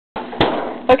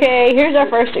Okay, here's our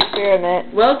first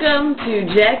experiment. Welcome to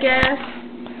Jackass,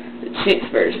 the chicks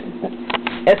version.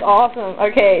 It's awesome.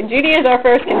 Okay, Judy is our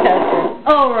first contestant.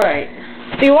 Alright.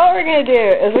 See, what we're going to do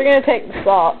is we're going to take the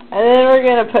salt, and then we're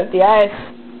going to put the ice.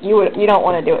 You don't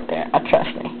want to do it there,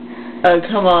 trust me. Oh,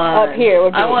 come on. Up here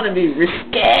would be... I want to be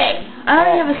risque. I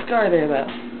already have a scar there,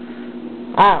 though.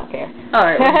 I don't care.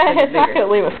 Alright, it's not going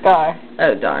to leave a scar.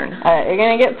 Oh, darn. Alright, you're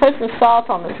going to put some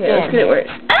salt on the skin. Okay, let's get it where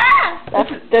it's...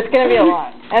 That's going to be a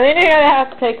lot. And then you're going to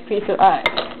have to take a piece of ice.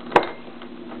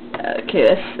 Okay,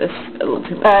 that's a little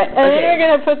too much. Alright, and then you're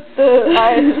going to put the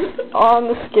ice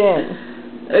on the skin.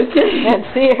 Okay. And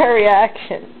see her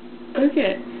reaction.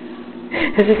 Okay.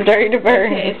 This is starting to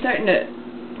burn. Okay, it's starting to,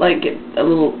 like, get a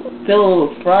little, feel a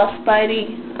little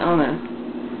frostbitey. I don't know.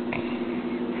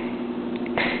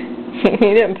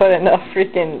 You didn't put enough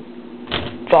freaking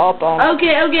salt on.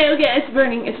 Okay, it's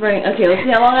burning, Okay, let's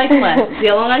see how long I can last.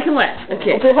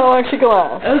 Okay. Let's see how long she can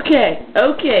last.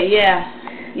 Okay, yeah.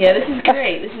 Yeah, this is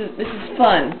great. This is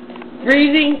fun.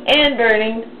 Freezing and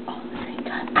burning. Oh, at the same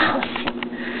time. Ow,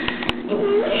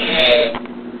 shit.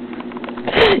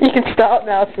 You can stop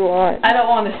now if you want. I don't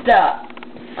want to stop.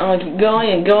 I'm going to keep going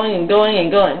and going and going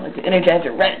and going. Like the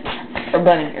Energizer Rabbit. Or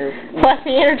Bunny. Plus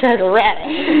the Energizer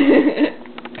Rabbit.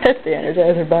 That's the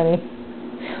Energizer Bunny.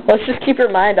 Let's just keep your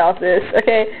mind off this.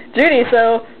 Okay, Judy,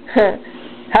 so,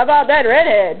 how about that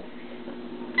redhead?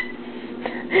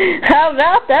 How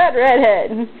about that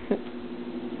redhead?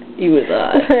 He was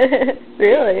odd.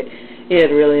 Really? He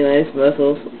had really nice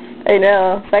muscles. I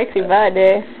know. Sexy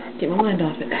body. Get my mind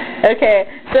off it. Okay,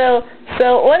 so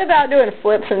what about doing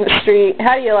flips in the street?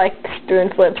 How do you like doing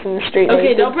flips in the street?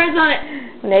 Okay, naked? don't press on it.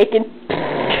 Naked.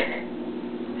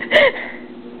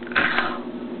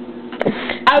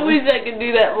 I wish I could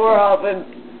do that more often.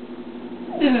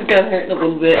 This is gonna hurt a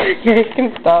little bit. Yeah, you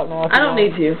can stop now. I don't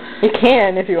need to. You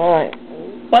can if you want.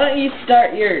 Why don't you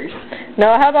start yours?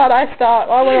 No, how about I stop?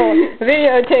 I want to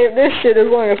videotape this shit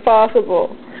as long as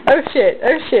possible. Oh shit,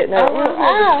 no. I want to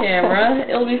hold the camera.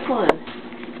 It'll be fun.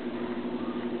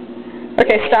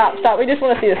 Okay, stop. We just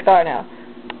want to see the scar now.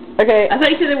 Okay. I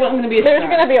thought you said there wasn't going to be a scar. There's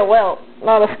going to be a welt,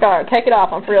 not a scar. Take it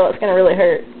off. I'm for real. It's going to really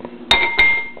hurt.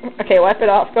 Okay, wipe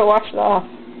it off. Go wash it off.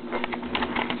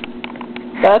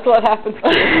 That's what happens.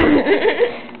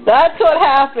 That's what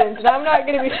happens. And I'm not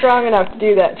going to be strong enough to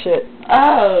do that shit.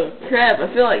 Oh, crap. I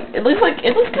feel like it looks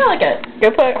kind of like a... Go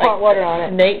put hot water on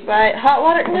it. Snake bite. Hot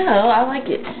water? No, I like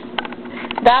it.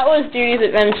 That was Judy's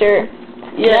adventure.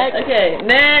 Yeah, okay.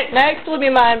 Next will be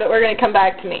mine, but we're going to come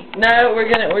back to me. No, we're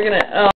gonna,